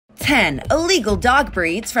10 illegal dog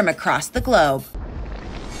breeds from across the globe.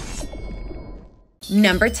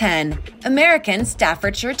 Number 10. American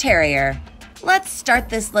Staffordshire Terrier. Let's start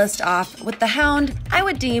this list off with the hound I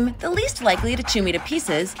would deem the least likely to chew me to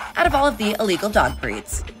pieces out of all of the illegal dog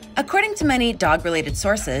breeds. According to many dog-related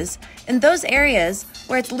sources, in those areas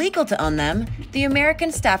where it's legal to own them, the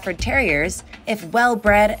American Stafford Terriers, if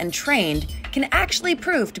well-bred and trained, can actually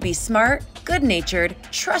prove to be smart, good-natured,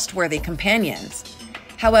 trustworthy companions.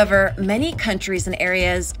 However, many countries and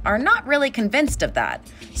areas are not really convinced of that,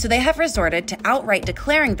 so they have resorted to outright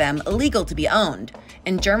declaring them illegal to be owned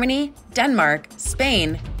in Germany, Denmark,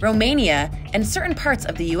 Spain, Romania, and certain parts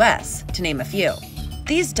of the US, to name a few.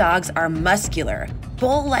 These dogs are muscular,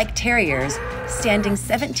 bull-like terriers standing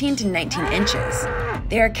 17 to 19 inches.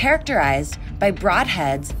 They are characterized by broad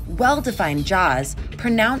heads, well-defined jaws,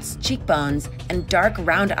 pronounced cheekbones, and dark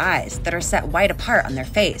round eyes that are set wide apart on their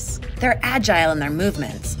face. They're agile in their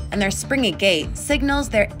movements, and their springy gait signals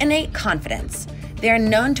their innate confidence. They are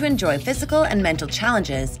known to enjoy physical and mental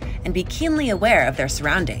challenges and be keenly aware of their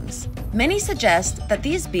surroundings. Many suggest that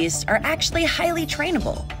these beasts are actually highly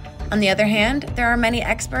trainable. On the other hand, there are many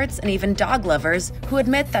experts and even dog lovers who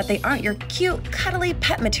admit that they aren't your cute, cuddly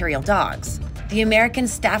pet material dogs. The American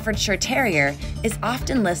Staffordshire Terrier is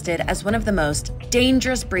often listed as one of the most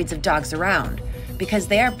dangerous breeds of dogs around because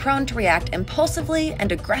they are prone to react impulsively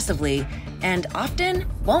and aggressively and often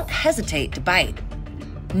won't hesitate to bite.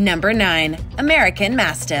 Number 9. American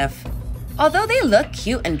Mastiff. Although they look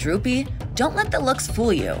cute and droopy, don't let the looks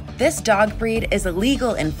fool you. This dog breed is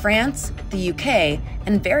illegal in France, the UK,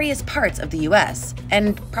 and various parts of the US,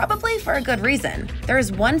 and probably for a good reason. There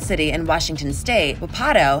is one city in Washington state,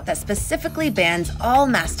 Wapato, that specifically bans all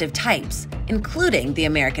Mastiff types, including the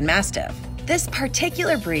American Mastiff. This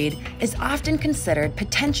particular breed is often considered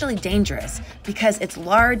potentially dangerous because it's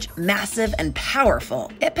large, massive, and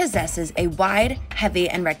powerful. It possesses a wide, heavy,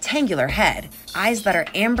 and rectangular head, eyes that are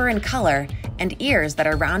amber in color, and ears that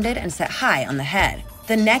are rounded and set high on the head.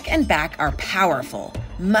 The neck and back are powerful,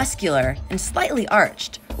 muscular, and slightly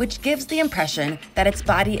arched, which gives the impression that its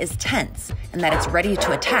body is tense and that it's ready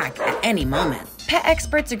to attack at any moment. Pet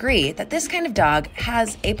experts agree that this kind of dog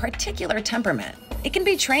has a particular temperament. It can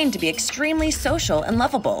be trained to be extremely social and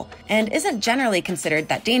lovable, and isn't generally considered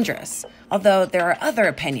that dangerous, although there are other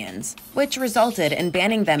opinions, which resulted in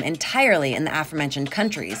banning them entirely in the aforementioned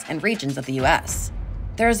countries and regions of the US.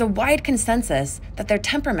 There is a wide consensus that their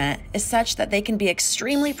temperament is such that they can be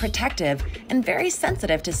extremely protective and very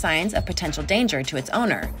sensitive to signs of potential danger to its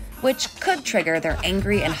owner, which could trigger their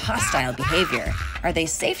angry and hostile behavior. Are they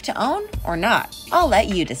safe to own or not? I'll let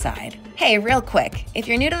you decide. Hey, real quick, if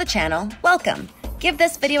you're new to the channel, welcome. Give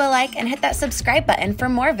this video a like and hit that subscribe button for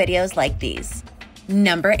more videos like these.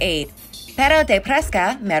 Number 8. Perro de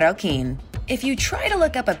Presa Mallorquin. If you try to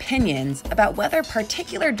look up opinions about whether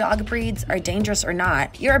particular dog breeds are dangerous or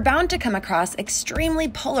not, you're bound to come across extremely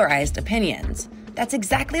polarized opinions. That's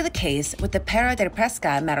exactly the case with the Perro de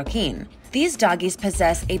Presa Mallorquin. These doggies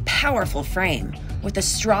possess a powerful frame, with a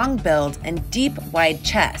strong build and deep, wide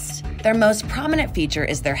chest. Their most prominent feature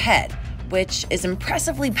is their head, which is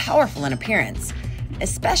impressively powerful in appearance,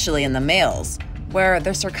 especially in the males, where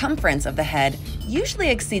the circumference of the head usually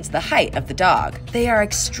exceeds the height of the dog. They are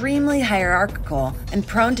extremely hierarchical and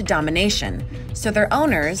prone to domination, so their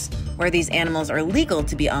owners, where these animals are legal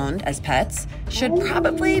to be owned as pets, should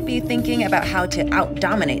probably be thinking about how to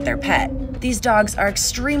out-dominate their pet. These dogs are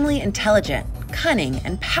extremely intelligent, cunning,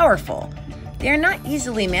 and powerful. They are not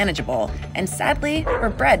easily manageable, and sadly, were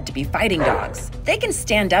bred to be fighting dogs. They can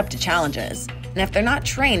stand up to challenges, and if they're not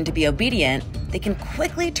trained to be obedient, they can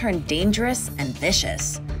quickly turn dangerous and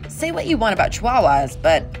vicious. Say what you want about Chihuahuas,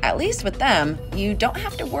 but at least with them, you don't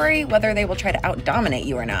have to worry whether they will try to out-dominate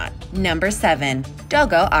you or not. Number 7.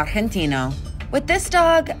 Dogo Argentino. With this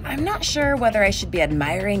dog, I'm not sure whether I should be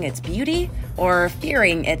admiring its beauty or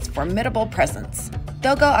fearing its formidable presence.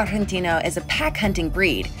 Dogo Argentino is a pack-hunting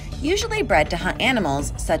breed, usually bred to hunt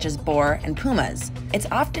animals such as boar and pumas. It's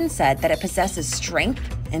often said that it possesses strength,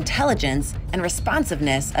 intelligence, and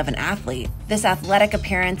responsiveness of an athlete. This athletic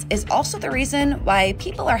appearance is also the reason why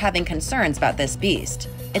people are having concerns about this beast.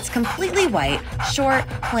 Its completely white, short,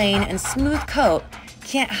 plain, and smooth coat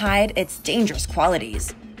can't hide its dangerous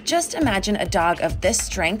qualities. Just imagine a dog of this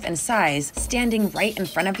strength and size standing right in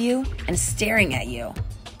front of you and staring at you.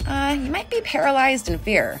 You might be paralyzed in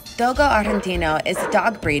fear. Dogo Argentino is a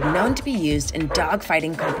dog breed known to be used in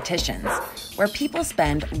dog-fighting competitions, where people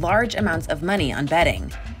spend large amounts of money on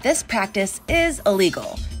betting. This practice is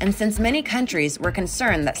illegal, and since many countries were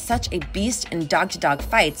concerned that such a beast in dog-to-dog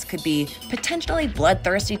fights could be potentially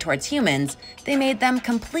bloodthirsty towards humans, they made them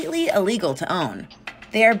completely illegal to own.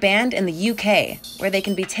 They are banned in the UK, where they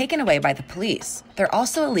can be taken away by the police. They're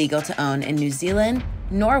also illegal to own in New Zealand,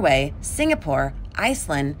 Norway, Singapore,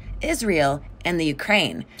 Iceland, Israel, and the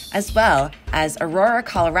Ukraine, as well as Aurora,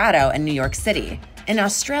 Colorado, and New York City. In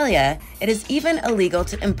Australia, it is even illegal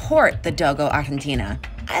to import the Dogo Argentino.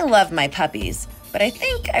 I love my puppies, but I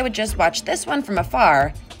think I would just watch this one from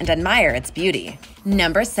afar and admire its beauty.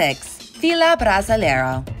 Number 6. Fila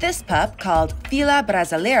Brasileiro. This pup, called Fila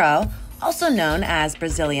Brasileiro, also known as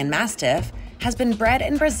Brazilian Mastiff, has been bred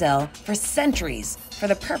in Brazil for centuries for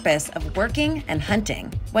the purpose of working and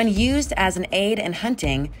hunting. When used as an aid in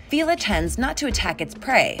hunting, Fila tends not to attack its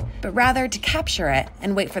prey, but rather to capture it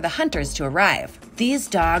and wait for the hunters to arrive. These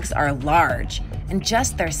dogs are large, and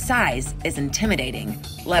just their size is intimidating,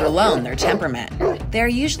 let alone their temperament. They are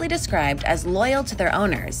usually described as loyal to their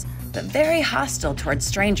owners, but very hostile towards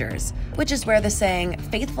strangers, which is where the saying,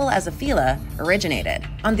 faithful as a Fila, originated.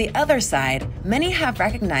 On the other side, many have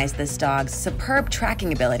recognized this dog's superb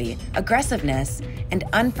tracking ability, aggressiveness, and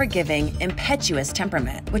unforgiving, impetuous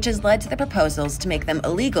temperament, which has led to the proposals to make them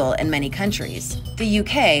illegal in many countries. The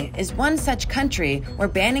UK is one such country where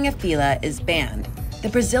banning a Fila is banned. The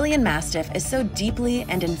Brazilian Mastiff is so deeply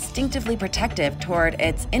and instinctively protective toward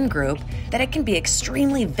its in-group that it can be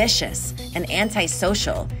extremely vicious and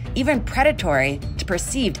antisocial, even predatory to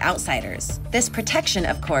perceived outsiders. This protection,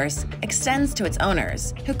 of course, extends to its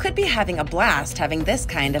owners, who could be having a blast having this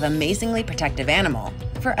kind of amazingly protective animal.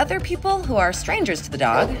 For other people who are strangers to the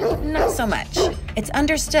dog, not so much. It's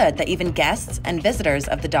understood that even guests and visitors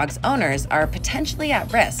of the dog's owners are potentially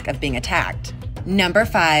at risk of being attacked. Number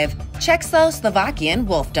 5. Czechoslovakian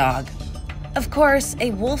Wolf Dog. Of course, a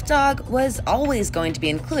wolf dog was always going to be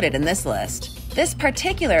included in this list. This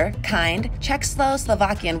particular kind,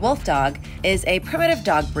 Czechoslovakian wolf dog, is a primitive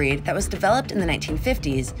dog breed that was developed in the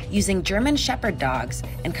 1950s using German Shepherd dogs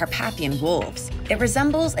and Carpathian wolves. It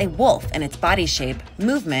resembles a wolf in its body shape,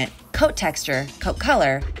 movement, coat texture, coat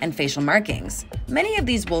color, and facial markings. Many of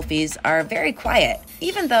these wolfies are very quiet,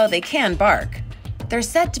 even though they can bark. They're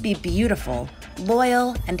said to be beautiful,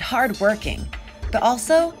 loyal, and hard-working, but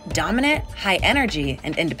also dominant, high energy,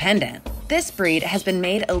 and independent. This breed has been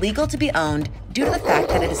made illegal to be owned due to the fact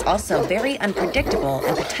that it is also very unpredictable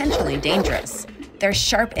and potentially dangerous. Their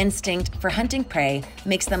sharp instinct for hunting prey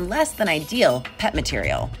makes them less than ideal pet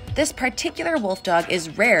material. This particular wolf dog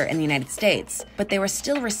is rare in the United States, but they were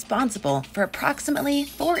still responsible for approximately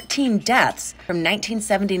 14 deaths from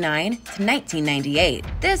 1979 to 1998.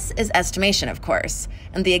 This is estimation, of course,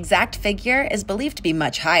 and the exact figure is believed to be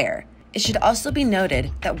much higher. It should also be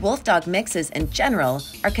noted that wolf dog mixes in general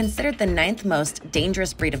are considered the 9th most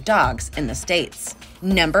dangerous breed of dogs in the States.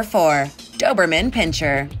 Number 4. Doberman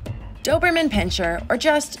Pinscher. Doberman Pinscher, or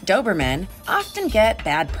just Doberman, often get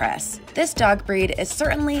bad press. This dog breed is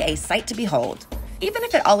certainly a sight to behold. Even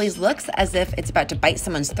if it always looks as if it's about to bite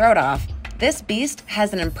someone's throat off, this beast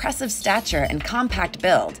has an impressive stature and compact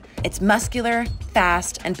build. It's muscular,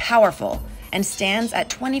 fast, and powerful, and stands at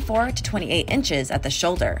 24 to 28 inches at the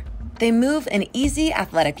shoulder. They move in easy,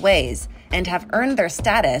 athletic ways and have earned their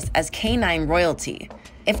status as canine royalty.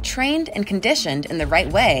 If trained and conditioned in the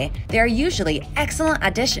right way, they are usually excellent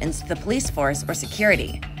additions to the police force or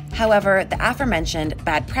security. However, the aforementioned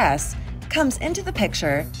bad press comes into the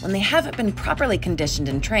picture when they haven't been properly conditioned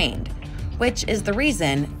and trained, which is the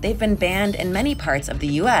reason they've been banned in many parts of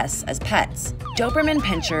the US as pets. Doberman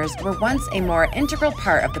Pinschers were once a more integral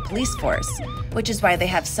part of the police force, which is why they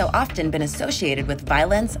have so often been associated with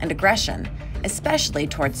violence and aggression, especially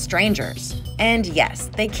towards strangers. And yes,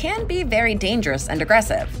 they can be very dangerous and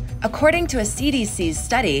aggressive. According to a CDC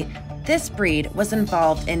study, this breed was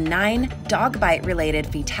involved in 9 dog bite-related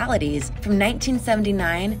fatalities from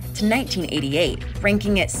 1979 to 1988,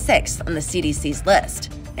 ranking it 6th on the CDC's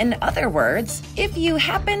list. In other words, if you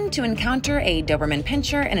happen to encounter a Doberman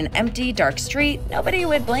Pinscher in an empty, dark street, nobody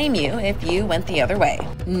would blame you if you went the other way.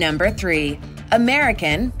 Number 3.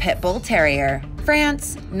 American Pit Bull Terrier.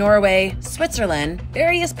 France, Norway, Switzerland,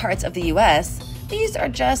 various parts of the US, these are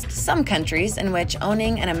just some countries in which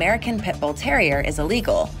owning an American Pit Bull Terrier is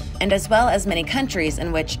illegal, and as well as many countries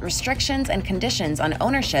in which restrictions and conditions on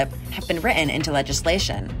ownership have been written into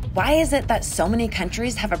legislation. Why is it that so many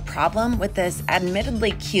countries have a problem with this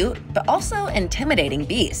admittedly cute but also intimidating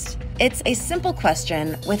beast? It's a simple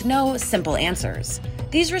question with no simple answers.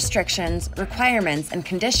 These restrictions, requirements, and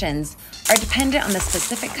conditions are dependent on the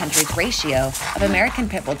specific country's ratio of American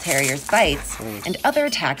Pit Bull Terriers' bites and other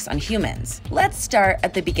attacks on humans. Let's start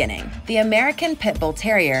at the beginning. The American Pit Bull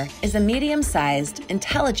Terrier is a medium-sized,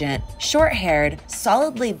 intelligent, short-haired,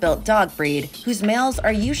 solidly built dog breed whose males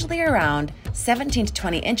are usually around 17 to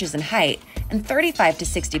 20 inches in height and 35 to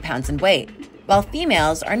 60 pounds in weight. while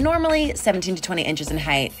females are normally 17 to 20 inches in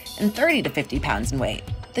height and 30 to 50 pounds in weight.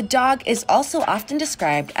 The dog is also often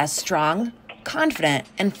described as strong, confident,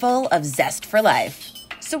 and full of zest for life.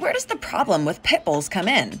 So where does the problem with pit bulls come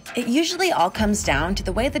in? It usually all comes down to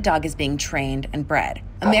the way the dog is being trained and bred.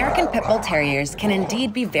 American Pit Bull Terriers can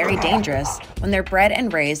indeed be very dangerous when they're bred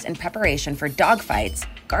and raised in preparation for dog fights,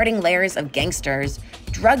 guarding lairs of gangsters,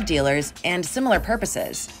 drug dealers, and similar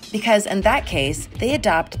purposes, because in that case, they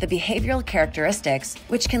adopt the behavioral characteristics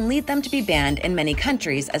which can lead them to be banned in many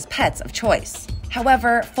countries as pets of choice.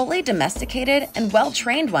 However, fully domesticated and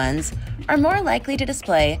well-trained ones are more likely to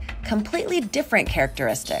display completely different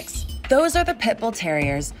characteristics. Those are the Pit Bull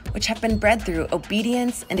Terriers, which have been bred through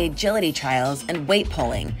obedience and agility trials and weight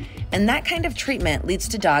pulling, and that kind of treatment leads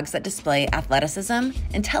to dogs that display athleticism,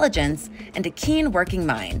 intelligence, and a keen working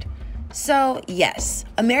mind. So yes,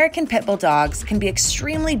 American Pit Bull dogs can be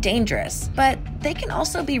extremely dangerous, but they can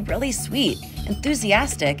also be really sweet,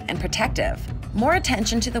 enthusiastic, and protective. More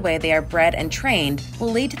attention to the way they are bred and trained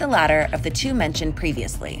will lead to the latter of the two mentioned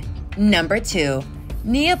previously. Number 2.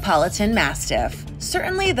 Neapolitan Mastiff.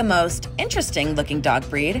 Certainly the most interesting looking dog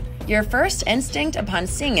breed. Your first instinct upon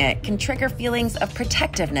seeing it can trigger feelings of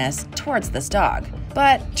protectiveness towards this dog.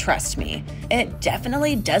 But trust me, it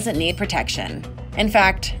definitely doesn't need protection. In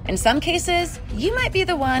fact, in some cases, you might be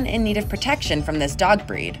the one in need of protection from this dog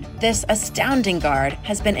breed. This astounding guard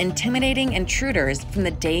has been intimidating intruders from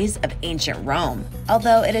the days of ancient Rome.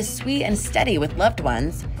 Although it is sweet and steady with loved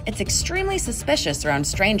ones, it's extremely suspicious around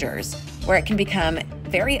strangers, where it can become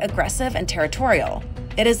very aggressive and territorial.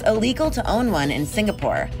 It is illegal to own one in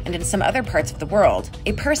Singapore, and in some other parts of the world,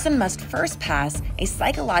 a person must first pass a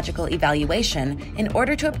psychological evaluation in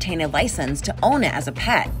order to obtain a license to own it as a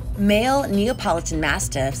pet. Male Neapolitan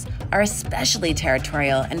Mastiffs are especially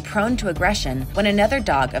territorial and prone to aggression when another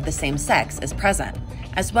dog of the same sex is present,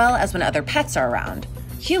 as well as when other pets are around.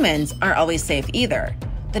 Humans aren't always safe either.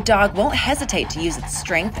 The dog won't hesitate to use its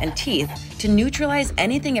strength and teeth to neutralize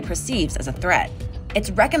anything it perceives as a threat. It's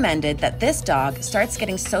recommended that this dog starts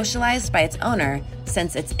getting socialized by its owner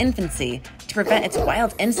since its infancy to prevent its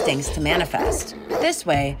wild instincts to manifest. This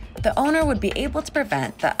way, the owner would be able to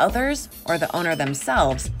prevent that others or the owner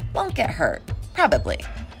themselves won't get hurt, probably.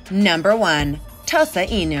 Number 1. Tosa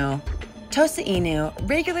Inu. Tosa Inu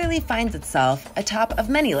regularly finds itself atop of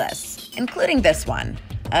many lists, including this one,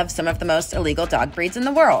 of some of the most illegal dog breeds in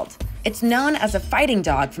the world. It's known as a fighting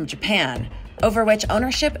dog from Japan, over which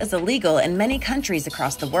ownership is illegal in many countries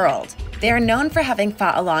across the world. They are known for having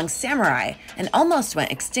fought along samurai and almost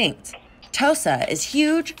went extinct. Tosa is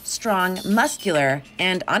huge, strong, muscular,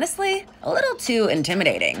 and honestly, a little too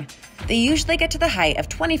intimidating. They usually get to the height of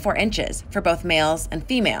 24 inches for both males and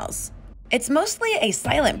females. It's mostly a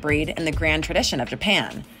silent breed in the grand tradition of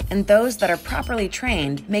Japan, and those that are properly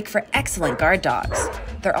trained make for excellent guard dogs.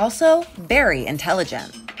 They're also very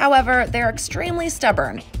intelligent. However, they're extremely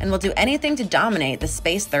stubborn and will do anything to dominate the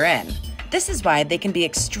space they're in. This is why they can be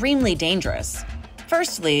extremely dangerous.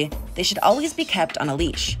 Firstly, they should always be kept on a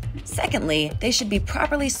leash. Secondly, they should be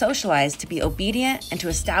properly socialized to be obedient and to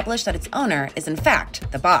establish that its owner is in fact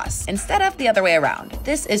the boss, instead of the other way around.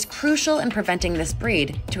 This is crucial in preventing this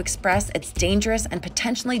breed to express its dangerous and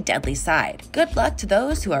potentially deadly side. Good luck to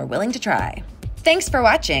those who are willing to try. Thanks for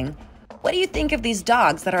watching. What do you think of these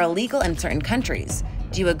dogs that are illegal in certain countries?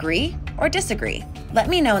 Do you agree or disagree? Let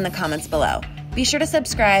me know in the comments below. Be sure to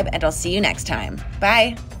subscribe and I'll see you next time.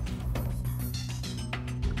 Bye!